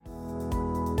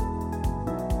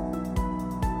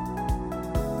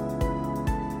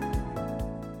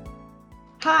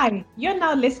Hi, you're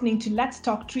now listening to Let's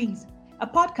Talk Trees, a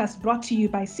podcast brought to you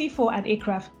by CIFOR and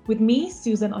ICRAF with me,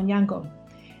 Susan Onyango.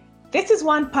 This is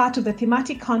one part of the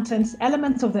thematic contents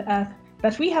Elements of the Earth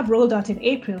that we have rolled out in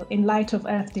April in light of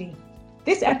Earth Day.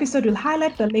 This episode will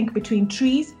highlight the link between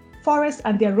trees, forests,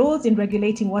 and their roles in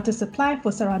regulating water supply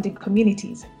for surrounding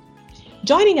communities.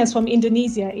 Joining us from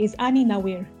Indonesia is Adiwinata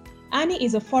Nawir. Ani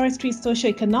is a forestry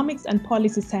socioeconomics and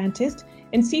policy scientist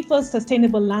in CIFOR's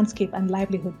Sustainable Landscape and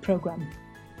Livelihood Programme.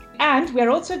 And we're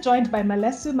also joined by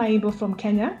Malesu Maimbo from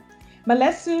Kenya.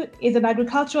 Malesu is an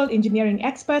agricultural engineering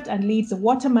expert and leads the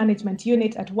water management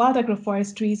unit at World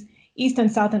Agroforestry's East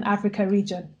and Southern Africa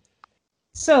region.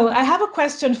 So I have a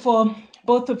question for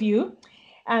both of you,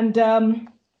 and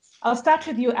I'll start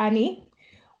with you, Ani.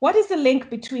 What is the link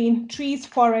between trees,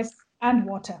 forests, and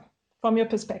water from your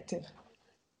perspective?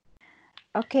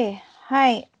 Okay,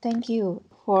 hi, thank you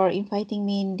for inviting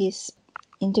me in this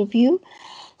interview.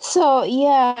 So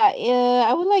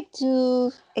I would like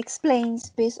to explain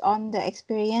based on the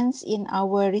experience in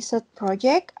our research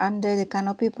project under the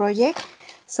Kanoppi Project.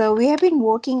 So we have been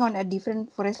working on a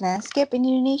different forest landscape in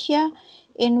Indonesia,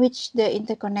 in which the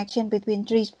interconnection between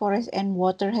trees, forest, and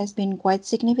water has been quite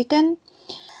significant.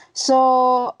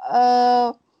 So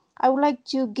I would like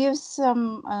to give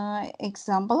some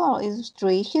example or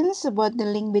illustrations about the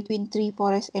link between tree,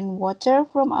 forest, and water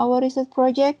from our research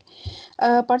project,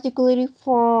 particularly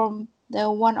from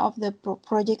one of the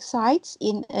project sites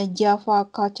in Java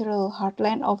Cultural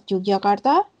Heartland of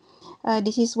Yogyakarta.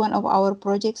 This is one of our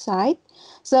project site.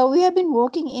 So we have been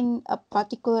working in a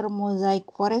particular mosaic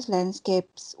forest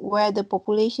landscapes where the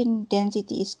population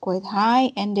density is quite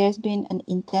high, and there's been an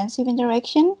intensive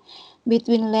interaction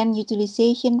between land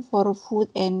utilization for food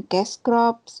and cash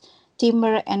crops,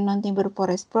 timber and non-timber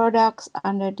forest products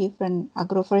under different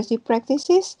agroforestry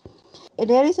practices.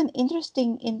 There is an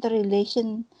interesting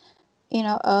interrelation,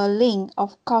 a link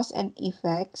of cause and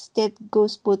effects that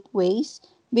goes both ways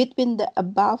between the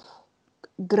above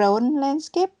ground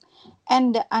landscape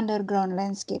and the underground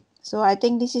landscape. So I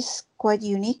think this is quite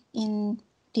unique in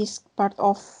this part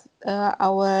of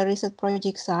our research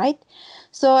project site.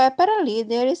 So apparently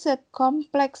there is a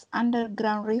complex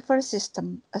underground river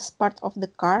system as part of the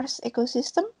karst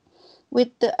ecosystem with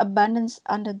the abundant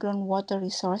underground water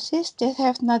resources that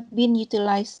have not been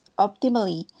utilized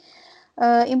optimally.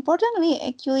 Importantly,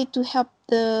 actually, to help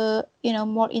the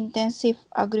more intensive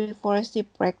agroforestry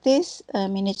practice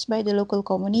managed by the local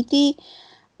community,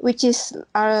 which is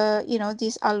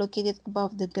these are located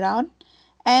above the ground,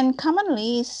 and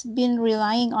commonly it's been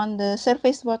relying on the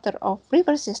surface water of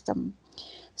river system.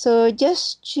 So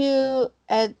just to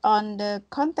add on the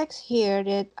context here,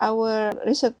 that our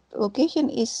research location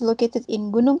is located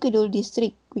in Gunung Kidul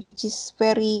district, which is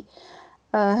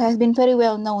has been very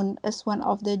well known as one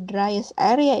of the driest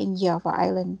area in Java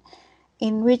Island,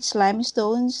 in which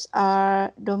limestones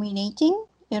are dominating,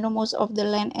 most of the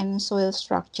land and soil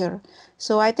structure.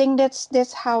 So I think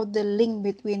that's how the link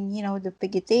between, the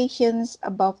vegetations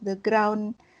above the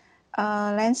ground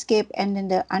landscape and then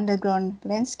the underground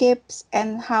landscapes,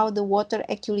 and how the water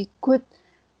actually could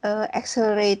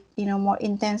accelerate, more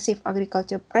intensive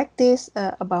agriculture practice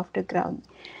above the ground.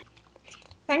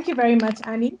 Thank you very much,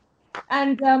 Ani.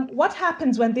 And what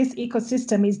happens when this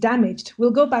ecosystem is damaged?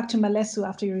 We'll go back to Malesu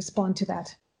after you respond to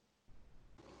that.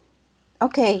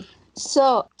 Okay,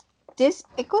 so this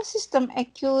ecosystem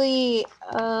actually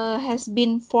has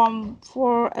been formed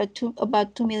for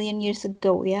about 2 million years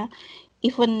ago. Yeah,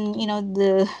 even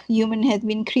the human has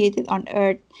been created on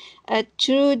Earth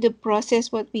through the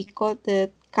process what we call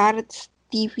the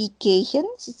karstification.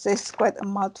 It's quite a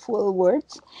mouthful of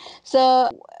words. So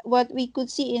what we could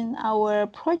see in our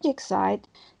project site,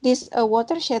 this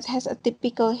watershed has a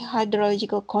typical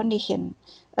hydrological condition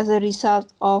as a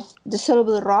result of the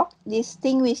soluble rock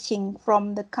distinguishing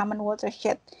from the common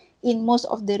watershed in most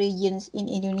of the regions in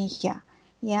Indonesia.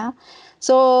 Yeah,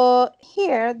 so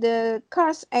here the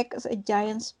karst act as a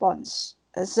giant sponge,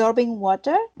 absorbing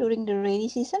water during the rainy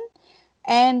season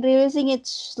and releasing it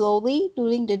slowly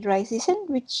during the dry season,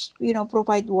 which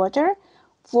provide water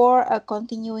for a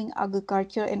continuing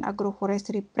agriculture and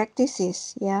agroforestry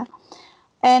practices. Yeah,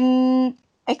 and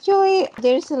actually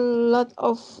there's a lot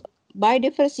of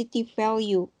biodiversity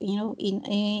value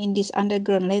in this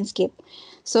underground landscape.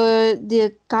 So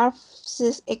the karst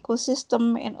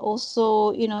ecosystem and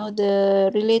also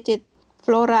the related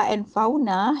flora and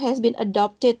fauna has been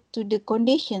adapted to the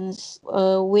conditions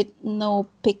with no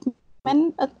pigment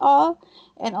at all,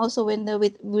 and also with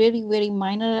very very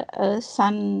minor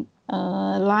sun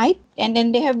light, and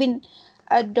then they have been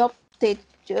adopted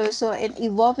and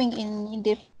evolving in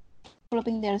different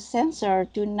developing their sensor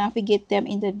to navigate them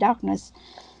in the darkness.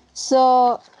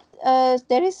 So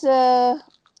there is a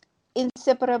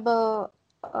inseparable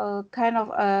kind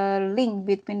of a link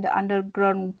between the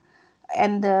underground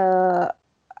and the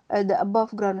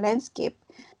above ground landscape.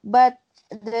 But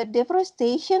the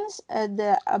deforestations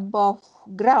the above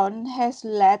ground has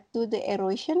led to the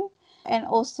erosion and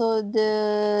also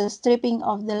the stripping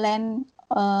of the land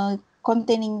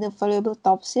containing the valuable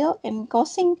topsoil and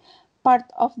causing part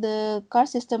of the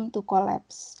karst system to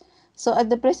collapse. So at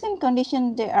the present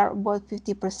condition, there are about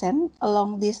 50%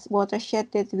 along this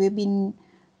watershed that we've been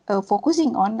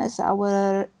focusing on as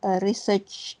our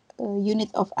research unit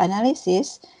of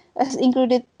analysis, as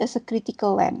included as a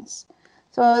critical lens.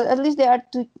 So at least there are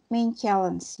two main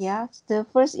challenges. Yeah, the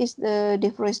first is the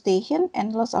deforestation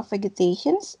and loss of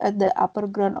vegetations at the upper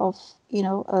ground of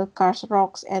karst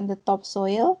rocks and the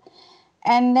topsoil,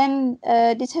 and then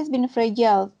this has been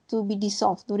fragile to be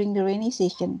dissolved during the rainy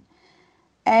season.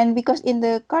 And because in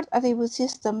the karst attribute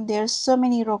system, there are so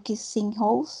many rocky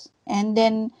sinkholes, and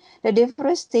then the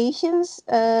deforestations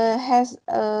has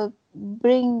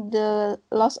bring the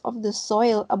loss of the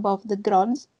soil above the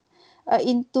ground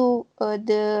into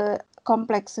the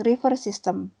complex river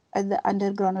system at the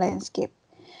underground landscape.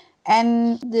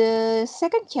 And the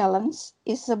second challenge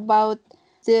is about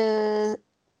the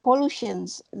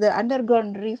pollutions, the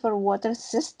underground river water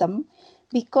system,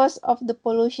 because of the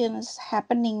pollutions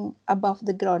happening above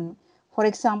the ground. For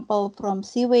example, from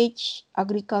sewage,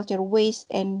 agriculture waste,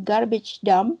 and garbage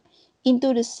dump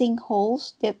into the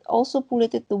sinkholes that also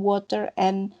polluted the water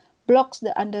and blocks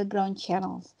the underground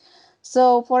channels.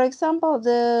 So, for example,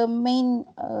 the main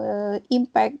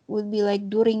impact would be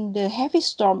like during the heavy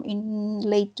storm in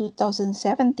late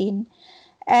 2017,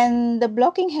 and the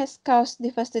blocking has caused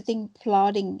devastating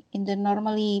flooding in the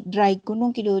normally dry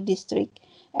Gunung Kidul district.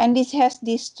 And this has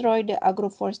destroyed the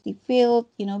agroforestry field,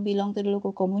 belong to the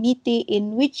local community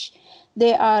in which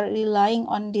they are relying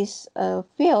on this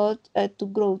field to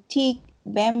grow teak,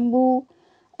 bamboo,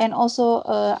 and also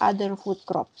other food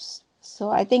crops. So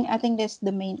I think that's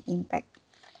the main impact.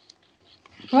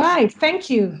 Right, thank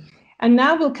you. And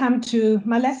now we'll come to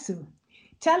Malesu.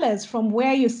 Tell us from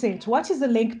where you sit, what is the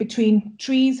link between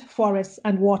trees, forests,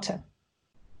 and water?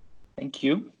 Thank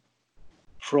you.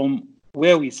 From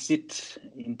where we sit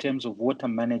in terms of water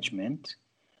management,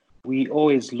 we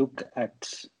always look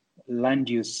at land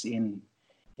use in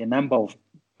a number of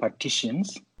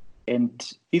partitions,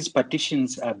 and these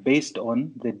partitions are based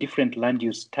on the different land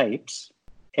use types.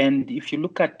 And if you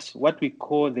look at what we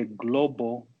call the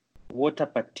global water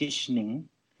partitioning,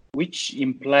 which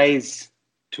implies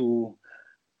to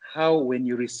how when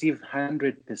you receive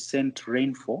 100%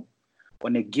 rainfall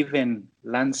on a given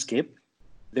landscape,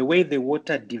 the way the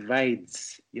water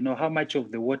divides, how much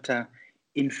of the water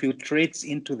infiltrates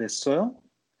into the soil,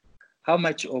 how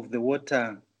much of the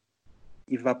water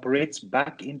evaporates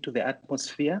back into the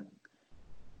atmosphere,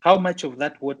 how much of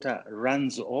that water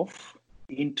runs off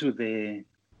into the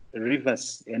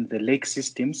rivers and the lake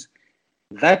systems.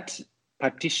 That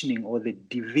partitioning or the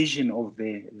division of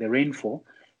the rainfall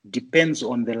depends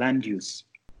on the land use.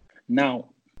 Now,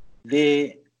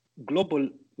 the global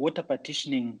water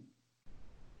partitioning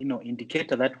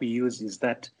indicator that we use is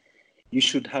that you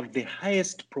should have the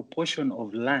highest proportion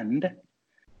of land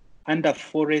under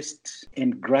forest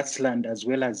and grassland as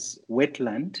well as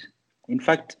wetland. In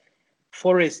fact,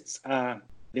 forests are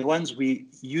the ones we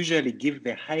usually give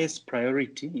the highest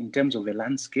priority in terms of the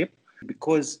landscape,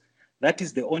 because that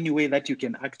is the only way that you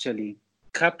can actually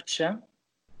capture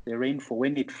the rainfall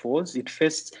when it falls.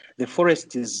 The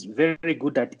forest is very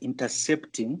good at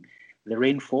intercepting the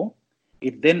rainfall.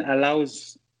 It then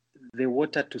allows the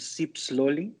water to seep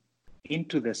slowly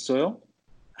into the soil,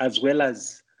 as well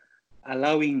as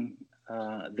allowing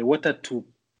the water to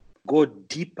go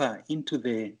deeper into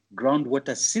the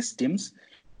groundwater systems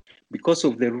because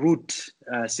of the root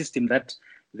system that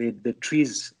the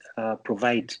trees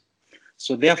provide.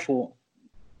 So therefore,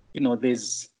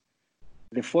 there's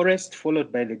the forest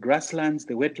followed by the grasslands,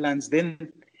 the wetlands.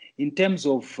 Then in terms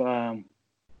of the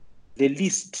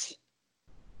least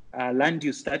land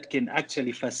use that can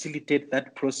actually facilitate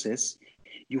that process,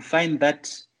 you find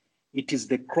that it is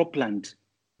the cropland,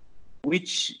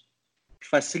 which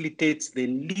facilitates the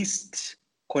least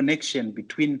connection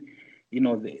between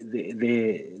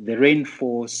the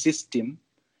rainfall system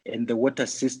and the water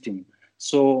system.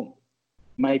 So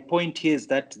my point here is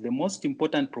that the most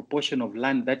important proportion of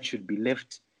land that should be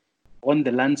left on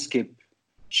the landscape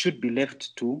should be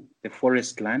left to the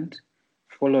forest land,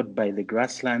 followed by the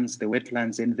grasslands, the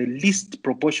wetlands, and the least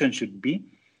proportion should be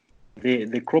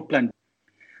the cropland.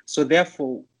 So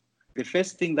therefore, the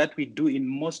first thing that we do in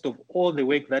most of all the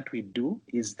work that we do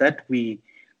is that we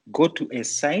go to a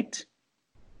site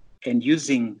and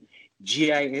using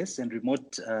GIS and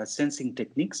remote sensing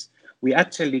techniques, we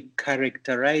actually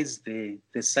characterize the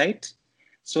site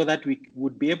so that we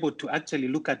would be able to actually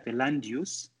look at the land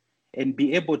use and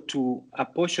be able to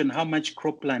apportion how much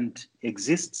cropland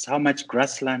exists, how much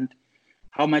grassland,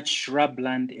 how much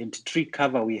shrubland and tree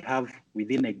cover we have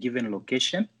within a given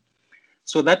location.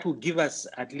 So that will give us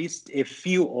at least a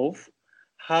feel of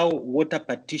how water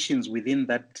partitions within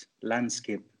that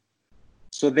landscape.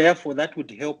 So therefore, that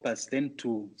would help us then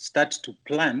to start to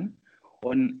plan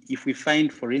on if we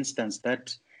find, for instance,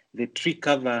 that the tree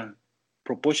cover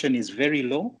proportion is very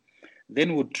low,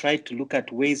 then we'll try to look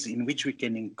at ways in which we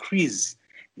can increase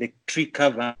the tree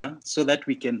cover so that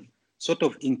we can sort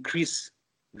of increase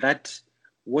that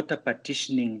water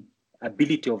partitioning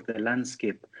ability of the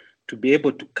landscape to be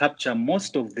able to capture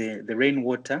most of the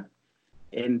rainwater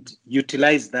and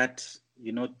utilize that,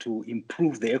 to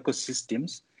improve the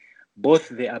ecosystems. Both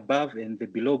the above and the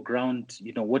below ground,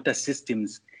 water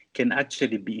systems can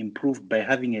actually be improved by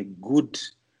having a good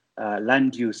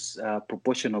land use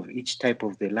proportion of each type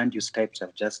of the land use types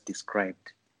I've just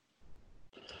described.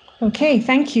 Okay,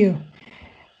 thank you.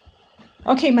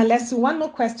 Okay, Malesu, one more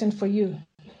question for you.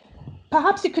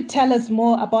 Perhaps you could tell us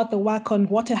more about the work on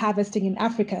water harvesting in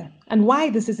Africa and why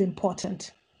this is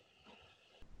important.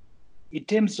 In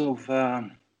terms of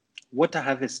water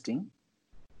harvesting,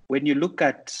 when you look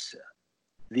at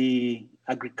the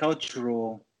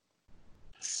agricultural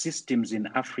systems in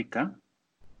Africa,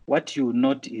 what you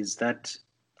note is that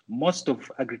most of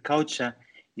agriculture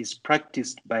is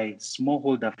practiced by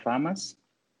smallholder farmers.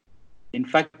 In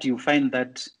fact, you find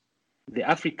that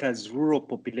Africa's rural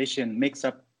population makes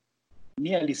up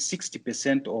nearly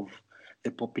 60% of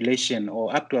the population,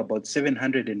 or up to about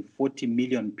 740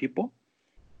 million people.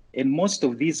 And most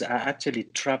of these are actually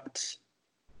trapped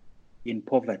in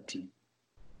poverty.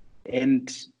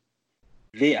 And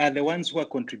they are the ones who are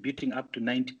contributing up to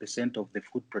 90% of the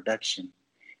food production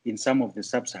in some of the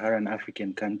sub-Saharan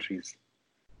African countries.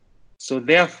 So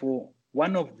therefore,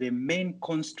 one of the main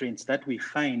constraints that we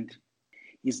find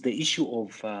is the issue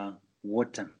of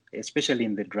water, especially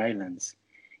in the drylands.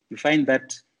 You find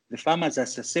that the farmers are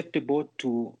susceptible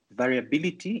to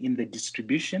variability in the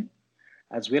distribution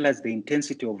as well as the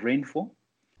intensity of rainfall.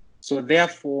 So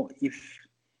therefore, if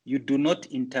you do not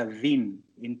intervene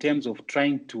in terms of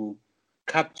trying to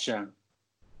capture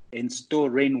and store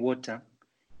rainwater,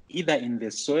 either in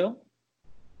the soil,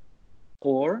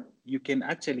 or you can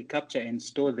actually capture and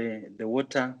store the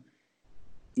water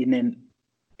in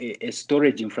a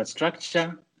storage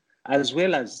infrastructure, as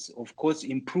well as, of course,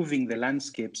 improving the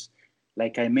landscapes,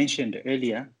 like I mentioned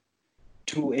earlier,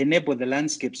 to enable the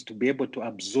landscapes to be able to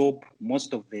absorb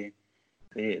most of the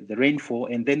rainfall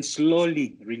and then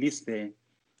slowly release the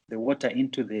water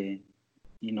into the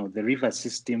river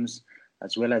systems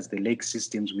as well as the lake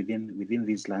systems within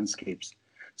these landscapes.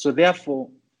 So therefore,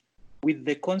 with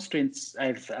the constraints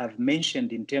I've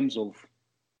mentioned in terms of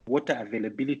water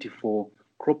availability for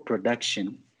crop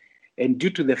production, and due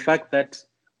to the fact that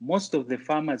most of the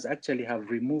farmers actually have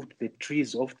removed the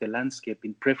trees off the landscape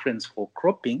in preference for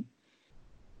cropping,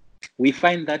 we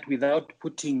find that without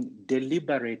putting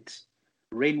deliberate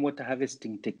rainwater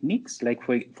harvesting techniques, like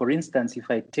for instance,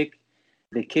 if I take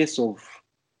the case of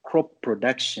crop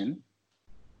production,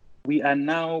 we are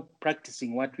now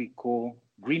practicing what we call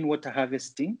green water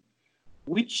harvesting,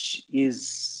 which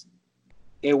is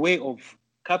a way of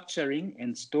capturing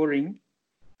and storing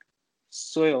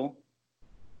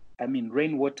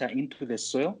rainwater into the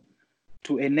soil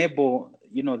to enable,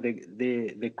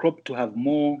 the crop to have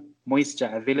more moisture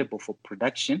available for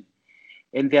production.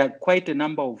 And there are quite a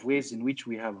number of ways in which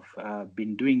we have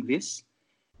been doing this,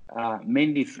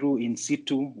 mainly through in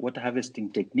situ water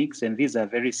harvesting techniques. And these are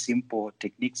very simple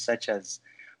techniques such as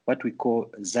what we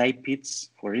call zai pits,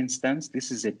 for instance.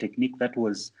 This is a technique that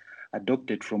was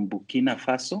adopted from Burkina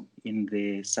Faso in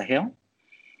the Sahel.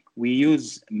 We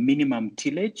use minimum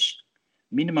tillage.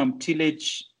 Minimum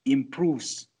tillage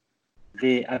improves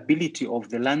the ability of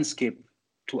the landscape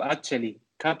to actually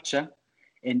capture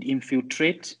and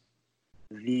infiltrate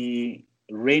the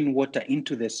rainwater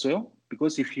into the soil.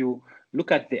 Because if you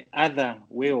look at the other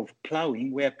way of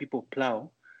plowing, where people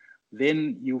plow,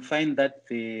 then you find that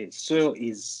the soil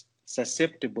is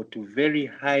susceptible to very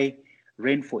high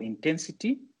rainfall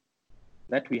intensity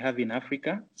that we have in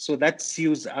Africa. So that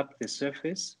seals up the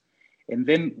surface. And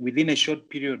then within a short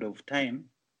period of time,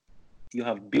 you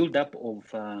have buildup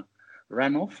of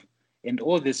runoff, and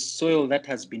all the soil that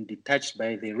has been detached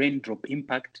by the raindrop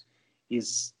impact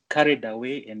is carried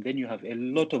away, and then you have a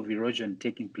lot of erosion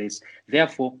taking place.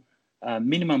 Therefore,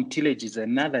 minimum tillage is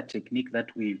another technique that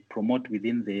we promote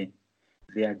within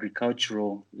the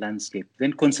agricultural landscape.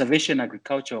 Then conservation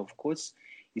agriculture, of course,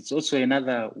 it's also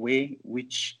another way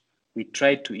which we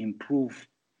try to improve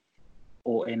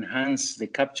or enhance the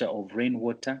capture of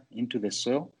rainwater into the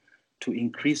soil to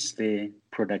increase the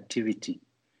productivity.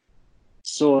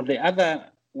 So the other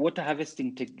water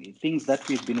harvesting things that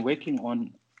we've been working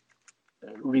on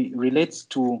relates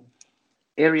to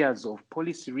areas of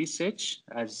policy research.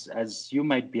 As you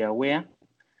might be aware,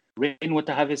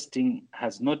 rainwater harvesting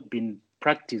has not been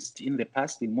practiced in the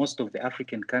past in most of the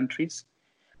African countries.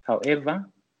 However,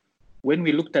 when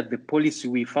we looked at the policy,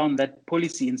 we found that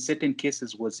policy in certain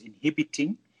cases was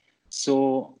inhibiting.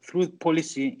 So through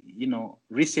policy,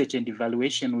 research and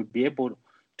evaluation, we'd be able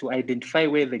to identify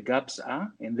where the gaps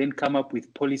are and then come up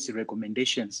with policy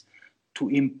recommendations to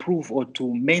improve or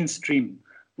to mainstream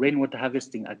rainwater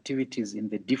harvesting activities in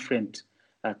the different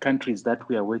countries that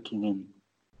we are working in.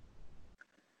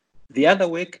 The other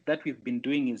work that we've been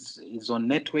doing is on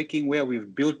networking, where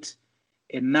we've built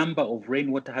a number of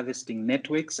rainwater harvesting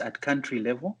networks at country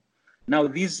level. Now,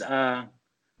 these are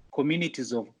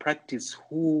communities of practice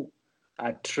who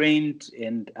are trained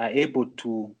and are able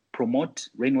to promote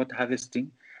rainwater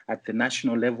harvesting at the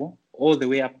national level, all the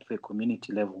way up to the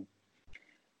community level.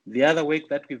 The other work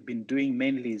that we've been doing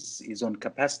mainly is on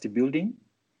capacity building.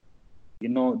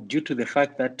 Due to the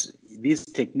fact that these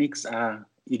techniques are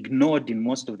ignored in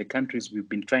most of the countries, we've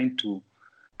been trying to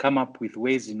come up with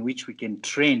ways in which we can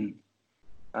train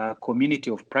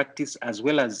community of practice, as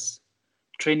well as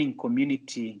training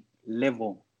community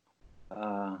level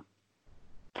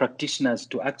practitioners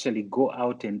to actually go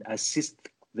out and assist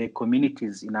the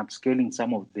communities in upscaling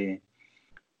some of the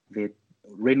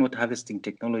rainwater harvesting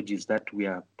technologies that we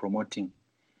are promoting.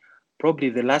 Probably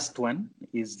the last one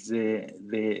is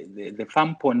the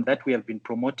farm pond that we have been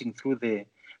promoting through the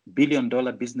 $1 Billion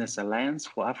Business Alliance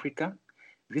for Africa.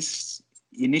 This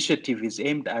initiative is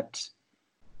aimed at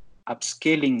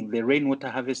upscaling the rainwater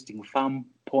harvesting farm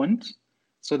pond.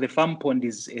 So the farm pond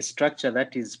is a structure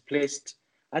that is placed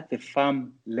at the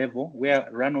farm level where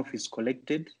runoff is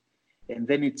collected, and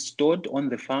then it's stored on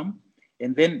the farm,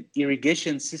 and then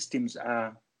irrigation systems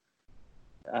are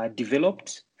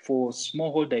developed for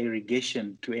smallholder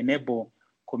irrigation to enable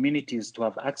communities to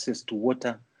have access to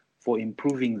water for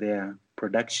improving their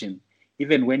production,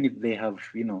 even when they have,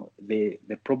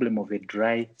 the problem of a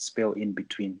dry spell in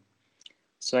between.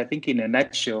 So I think in a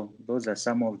nutshell, those are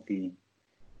some of the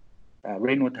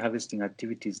rainwater harvesting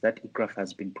activities that ICRAF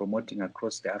has been promoting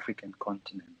across the African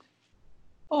continent.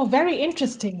 Oh, very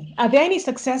interesting. Are there any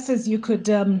successes you could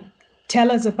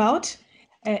tell us about,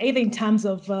 either in terms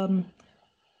of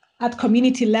at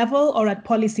community level or at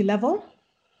policy level?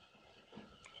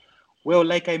 Well,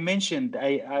 like I mentioned,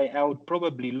 I would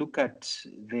probably look at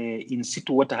the in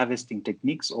situ water harvesting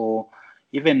techniques, or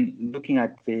even looking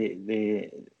at the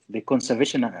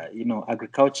conservation,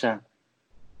 agriculture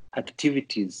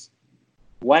activities.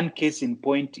 One case in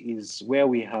point is where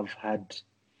we have had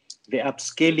the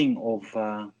upscaling of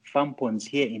farm ponds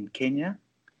here in Kenya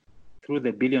through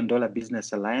the $1 Billion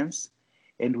Business Alliance.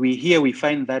 And we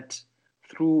find that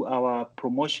through our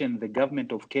promotion, the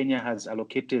government of Kenya has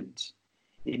allocated,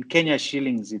 in Kenya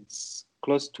shillings, it's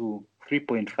close to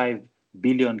 3.5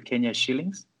 billion Kenya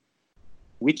shillings,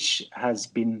 which has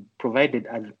been provided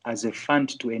as a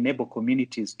fund to enable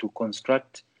communities to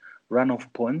construct runoff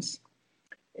ponds.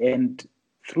 And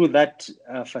through that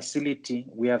facility,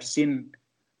 we have seen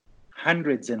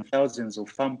hundreds and thousands of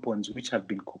farm ponds which have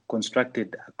been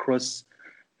constructed across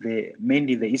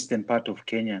mainly the eastern part of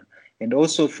Kenya. And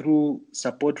also through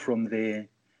support from the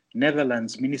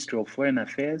Netherlands Ministry of Foreign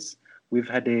Affairs, we've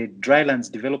had a Drylands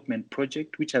Development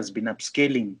Project, which has been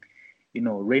upscaling,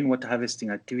 rainwater harvesting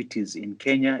activities in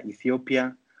Kenya,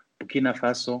 Ethiopia, Burkina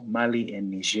Faso, Mali, and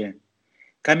Niger.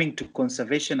 Coming to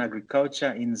conservation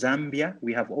agriculture in Zambia,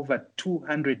 we have over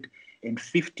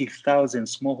 250,000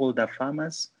 smallholder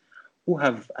farmers who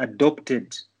have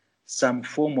adopted some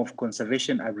form of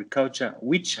conservation agriculture,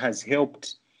 which has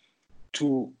helped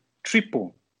to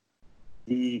triple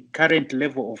the current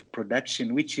level of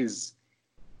production, which is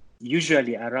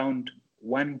usually around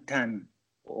 1 ton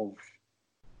of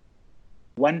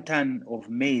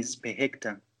maize per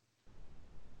hectare.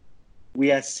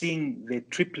 We are seeing the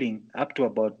tripling up to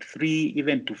about 3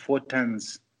 even to 4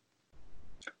 tons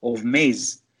of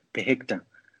maize per hectare.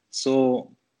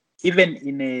 So even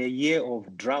in a year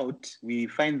of drought, we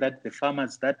find that the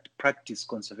farmers that practice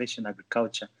conservation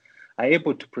agriculture are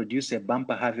able to produce a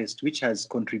bumper harvest, which has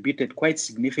contributed quite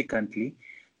significantly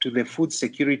to the food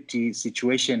security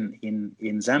situation in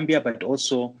Zambia, but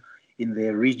also in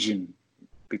the region,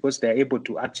 because they're able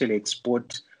to actually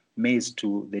export maize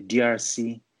to the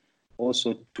DRC,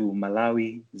 also to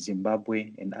Malawi,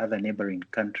 Zimbabwe, and other neighboring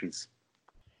countries.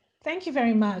 Thank you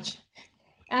very much.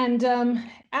 And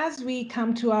as we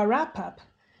come to our wrap-up,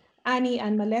 Annie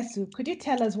and Malesu, could you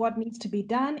tell us what needs to be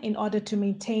done in order to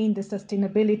maintain the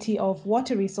sustainability of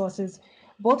water resources,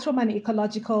 both from an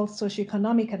ecological,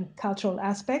 socioeconomic, and cultural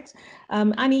aspect?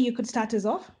 Annie, you could start us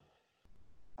off.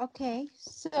 Okay,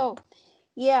 so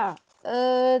yeah,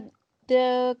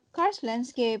 the karst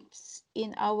landscapes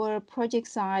in our project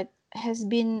site has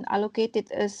been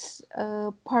allocated as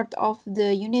part of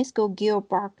the UNESCO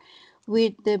Geopark,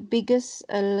 with the biggest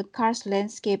karst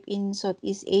landscape in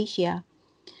Southeast Asia.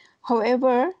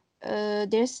 However,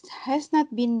 there has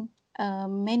not been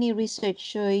many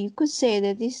research, so you could say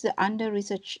that this is the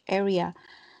under-researched area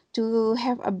to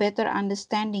have a better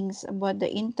understandings about the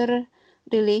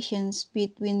interrelations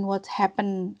between what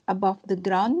happened above the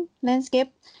ground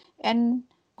landscape and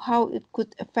how it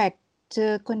could affect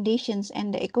the conditions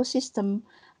and the ecosystem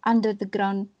under the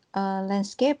ground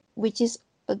landscape, which is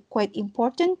quite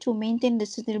important to maintain the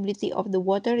sustainability of the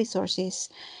water resources.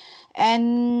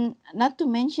 And not to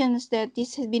mention that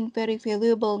this has been very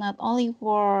valuable not only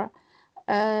for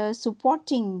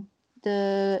supporting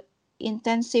the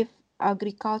intensive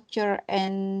agriculture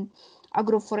and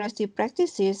agroforestry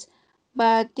practices,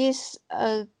 but this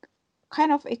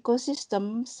kind of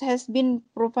ecosystems has been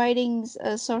providing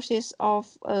sources of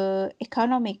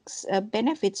economics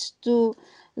benefits to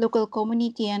local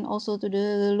community and also to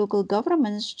the local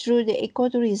governments through the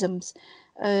ecotourisms,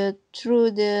 through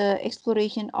the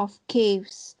exploration of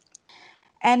caves,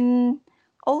 and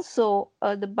also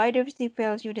the biodiversity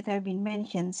value that have been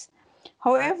mentioned.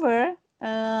 However,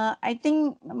 I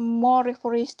think more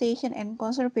reforestation and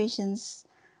conservations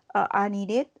are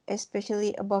needed,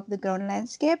 especially above the ground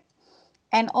landscape,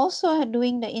 and also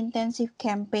doing the intensive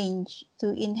campaigns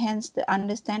to enhance the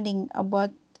understanding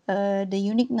about the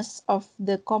uniqueness of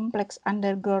the complex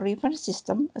underground river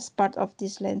system as part of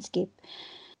this landscape.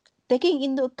 Taking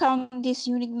into account this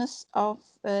uniqueness of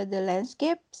the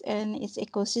landscapes and its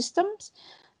ecosystems,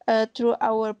 through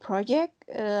our project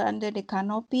under the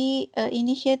Kanoppi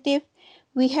initiative,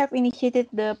 we have initiated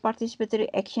the participatory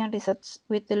action research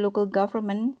with the local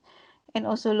government and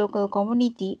also local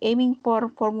community, aiming for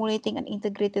formulating an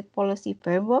integrated policy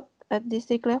framework at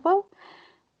district level.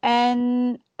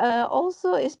 And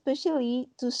also, especially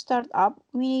to start up,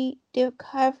 we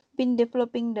have been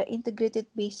developing the integrated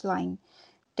baseline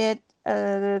that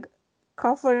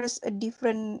covers a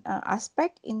different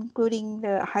aspect, including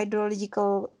the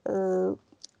hydrological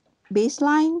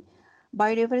baseline,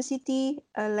 biodiversity,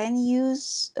 land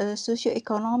use,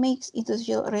 socioeconomics,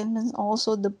 international arrangements,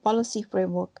 also the policy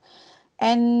framework.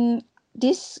 And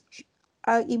this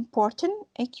are important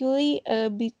actually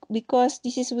because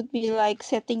this is would be like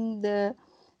setting the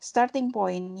starting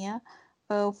point, yeah,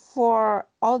 for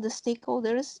all the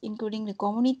stakeholders, including the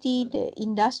community, the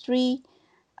industry,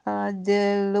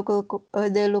 the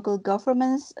local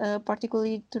governments,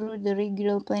 particularly through the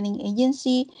regional planning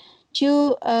agency,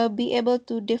 to be able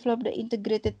to develop the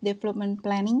integrated development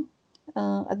planning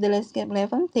at the landscape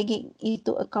level, taking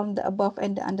into account the above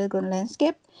and the underground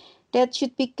landscape. That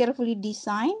should be carefully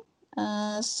designed.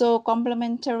 So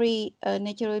complementary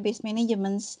naturally based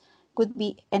managements could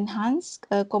be enhanced,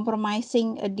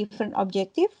 compromising a different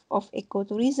objective of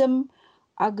ecotourism,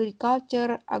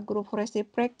 agriculture, agroforestry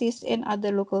practice, and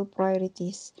other local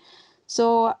priorities.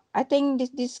 So I think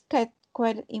this is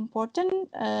quite important,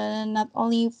 not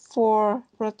only for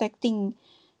protecting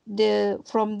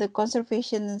from the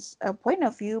conservation's point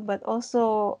of view, but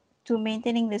also to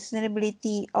maintaining the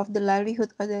sustainability of the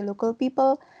livelihood of the local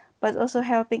people, but also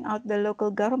helping out the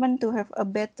local government to have a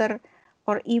better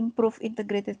or improve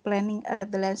integrated planning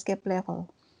at the landscape level.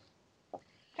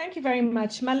 Thank you very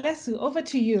much. Malesu, over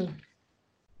to you.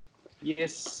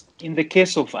 Yes, in the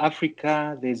case of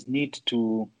Africa, there's need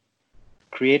to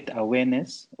create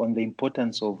awareness on the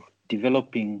importance of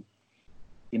developing,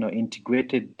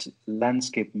 integrated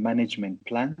landscape management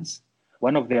plans.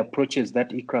 One of the approaches that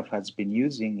ICRAF has been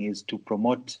using is to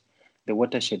promote the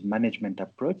watershed management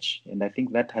approach, and I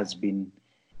think that has been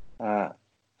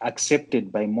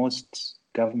accepted by most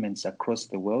governments across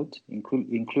the world,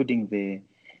 including the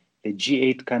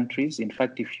G8 countries. In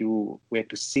fact, if you were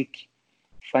to seek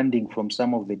funding from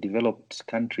some of the developed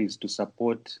countries to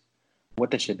support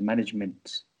watershed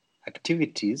management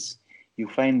activities, you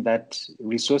find that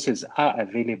resources are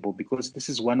available, because this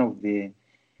is one of the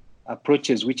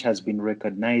approaches which has been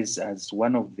recognized as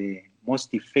one of the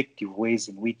most effective ways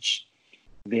in which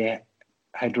the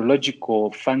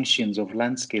hydrological functions of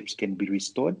landscapes can be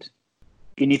restored.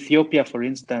 In Ethiopia, for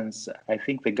instance, I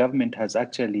think the government has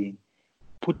actually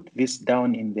put this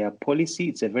down in their policy.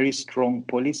 It's a very strong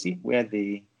policy where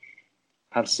they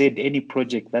have said any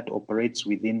project that operates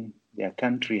within their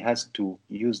country has to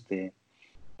use the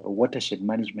watershed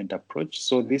management approach.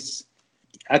 So this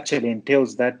actually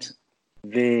entails that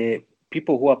the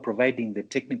people who are providing the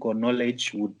technical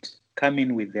knowledge would come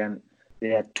in with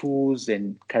their tools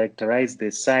and characterize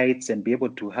the sites and be able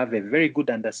to have a very good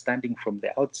understanding from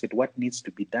the outset what needs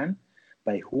to be done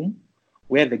by whom,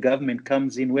 where the government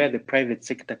comes in, where the private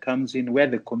sector comes in, where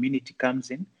the community comes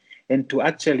in, and to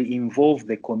actually involve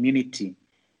the community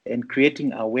and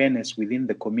creating awareness within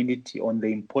the community on the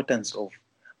importance of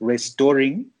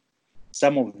restoring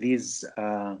some of these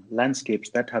landscapes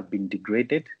that have been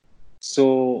degraded.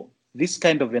 So this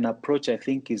kind of an approach, I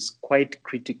think, is quite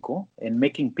critical, and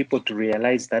making people to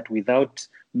realize that without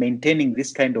maintaining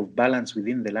this kind of balance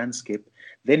within the landscape,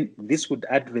 then this would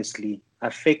adversely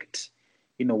affect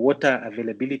water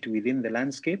availability within the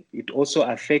landscape. It also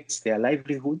affects their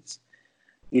livelihoods.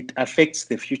 It affects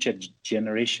the future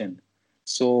generation.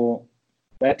 So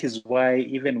that is why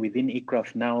even within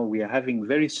ICRAF now, we are having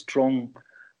very strong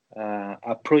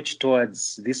approach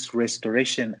towards this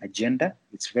restoration agenda.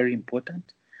 It's very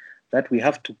important that we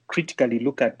have to critically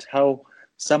look at how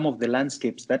some of the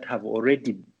landscapes that have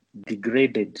already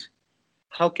degraded,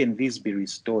 how can these be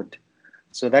restored?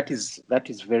 So that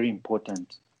is very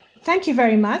important. Thank you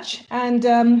very much. And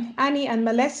Annie and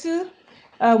Malesu,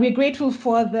 we're grateful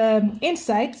for the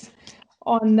insights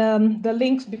on the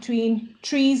links between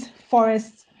trees,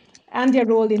 forests, and their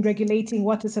role in regulating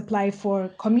water supply for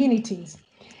communities.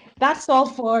 That's all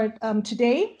for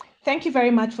today. Thank you very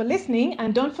much for listening,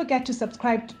 and don't forget to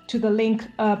subscribe to the link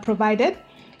provided.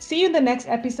 See you in the next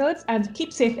episodes, and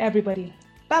keep safe, everybody.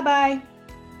 Bye-bye.